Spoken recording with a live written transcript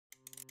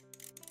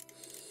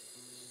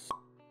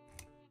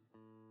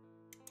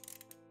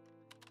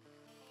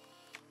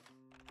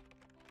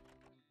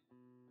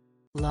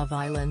Love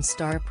Island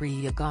star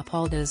Priya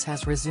Gopaldas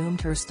has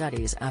resumed her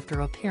studies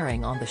after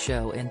appearing on the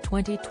show in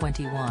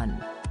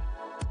 2021.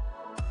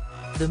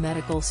 The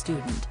medical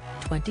student,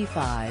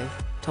 25,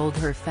 told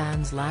her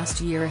fans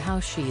last year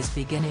how she's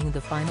beginning the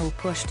final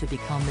push to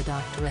become a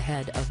doctor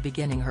ahead of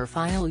beginning her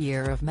final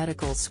year of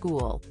medical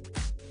school.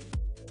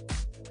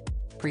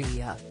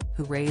 Priya,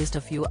 who raised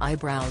a few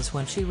eyebrows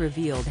when she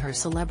revealed her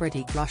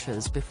celebrity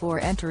crushes before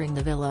entering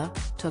the villa,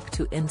 took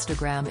to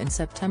Instagram in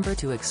September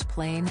to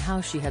explain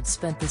how she had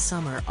spent the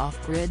summer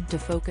off-grid to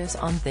focus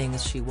on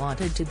things she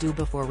wanted to do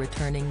before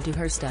returning to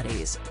her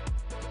studies.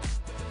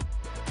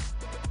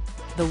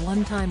 The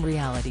one-time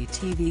reality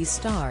TV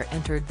star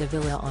entered the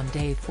villa on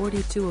day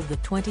 42 of the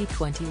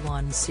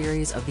 2021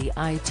 series of the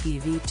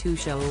ITV2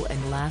 show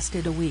and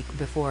lasted a week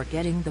before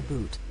getting the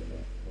boot.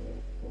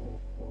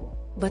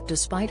 But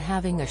despite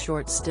having a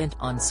short stint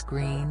on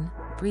screen,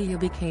 Priya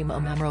became a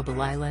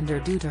memorable islander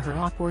due to her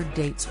awkward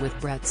dates with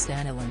Brett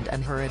Stanley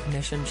and her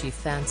admission she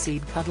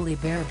fancied cuddly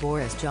bear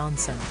Boris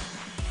Johnson.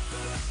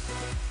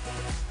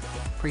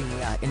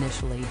 Priya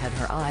initially had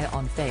her eye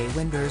on Faye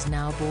Winder's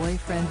now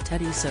boyfriend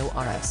Teddy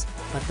Soares,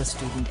 but the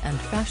student and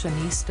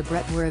fashionista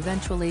Brett were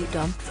eventually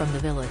dumped from the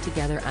villa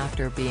together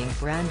after being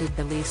branded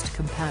the least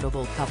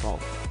compatible couple.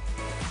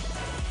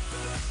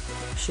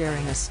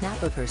 Sharing a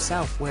snap of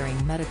herself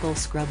wearing medical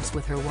scrubs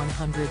with her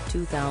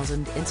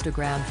 102,000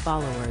 Instagram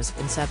followers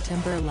in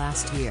September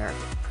last year,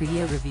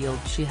 Priya revealed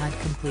she had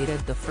completed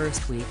the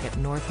first week at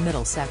North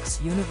Middlesex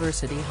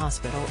University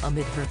Hospital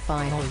amid her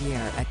final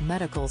year at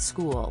medical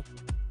school.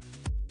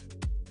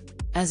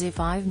 "As if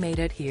I've made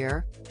it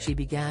here," she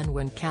began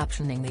when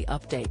captioning the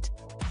update.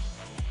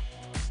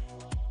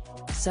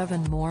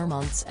 "7 more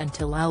months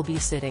until I'll be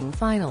sitting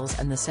finals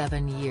and the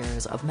 7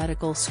 years of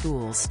medical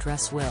school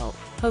stress will,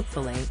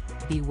 hopefully,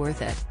 be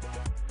worth it.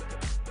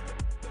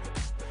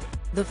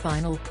 The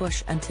final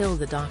push until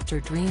the doctor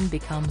dream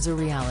becomes a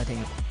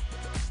reality."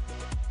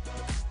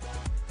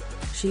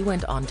 She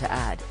went on to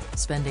add,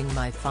 "Spending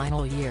my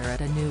final year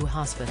at a new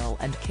hospital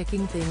and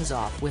kicking things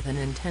off with an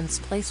intense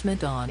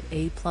placement on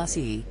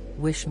A+E,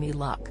 wish me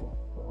luck.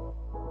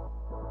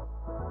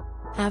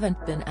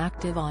 Haven't been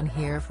active on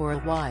here for a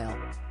while.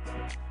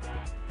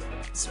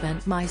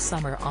 Spent my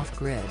summer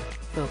off-grid,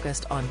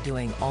 focused on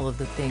doing all of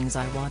the things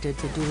I wanted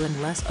to do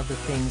and less of the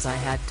things I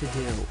had to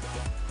do.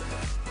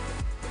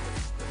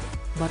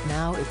 But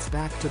now it's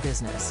back to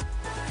business.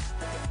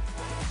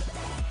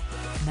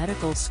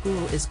 Medical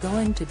school is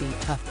going to be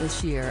tough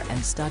this year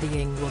and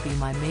studying will be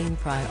my main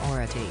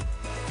priority.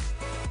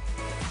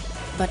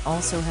 But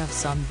also have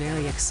some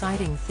very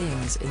exciting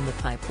things in the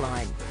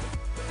pipeline."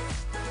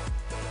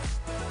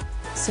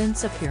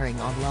 Since appearing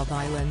on Love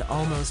Island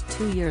almost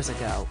 2 years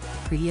ago,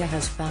 Priya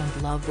has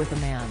found love with a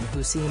man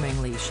who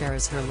seemingly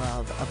shares her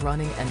love of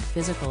running and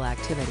physical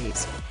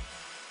activities.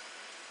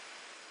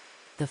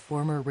 The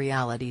former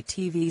reality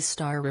TV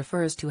star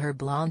refers to her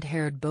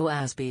blonde-haired beau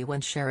Asby when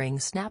sharing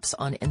snaps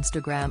on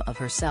Instagram of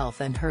herself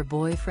and her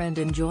boyfriend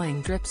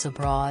enjoying trips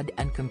abroad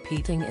and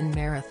competing in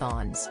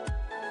marathons.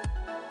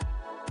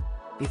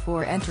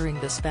 Before entering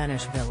the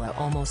Spanish villa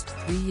almost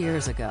 3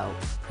 years ago,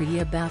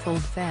 Priya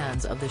baffled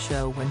fans of the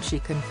show when she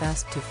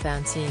confessed to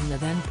fancying the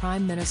then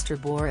Prime Minister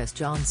Boris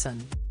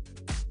Johnson.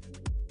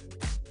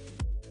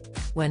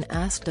 When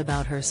asked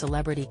about her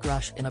celebrity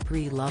crush in a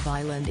pre-Love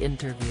Island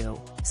interview,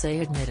 Say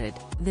admitted,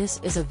 "This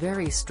is a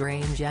very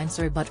strange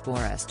answer but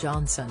Boris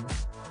Johnson.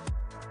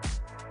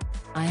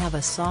 I have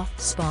a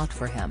soft spot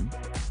for him."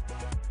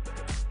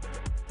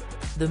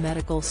 The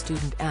medical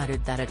student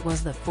added that it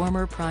was the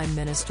former Prime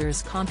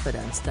Minister's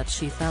confidence that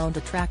she found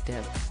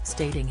attractive,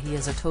 stating he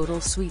is a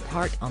total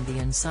sweetheart on the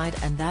inside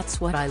and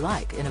that's what I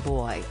like in a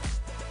boy.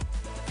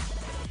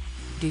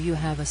 Do you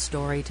have a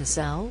story to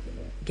sell?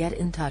 Get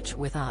in touch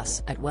with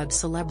us at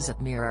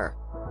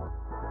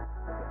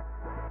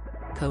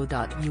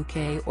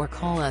webcelebs@mirror.co.uk or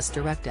call us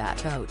direct at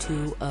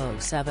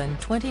 0207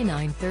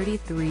 29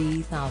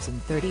 33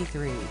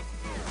 033.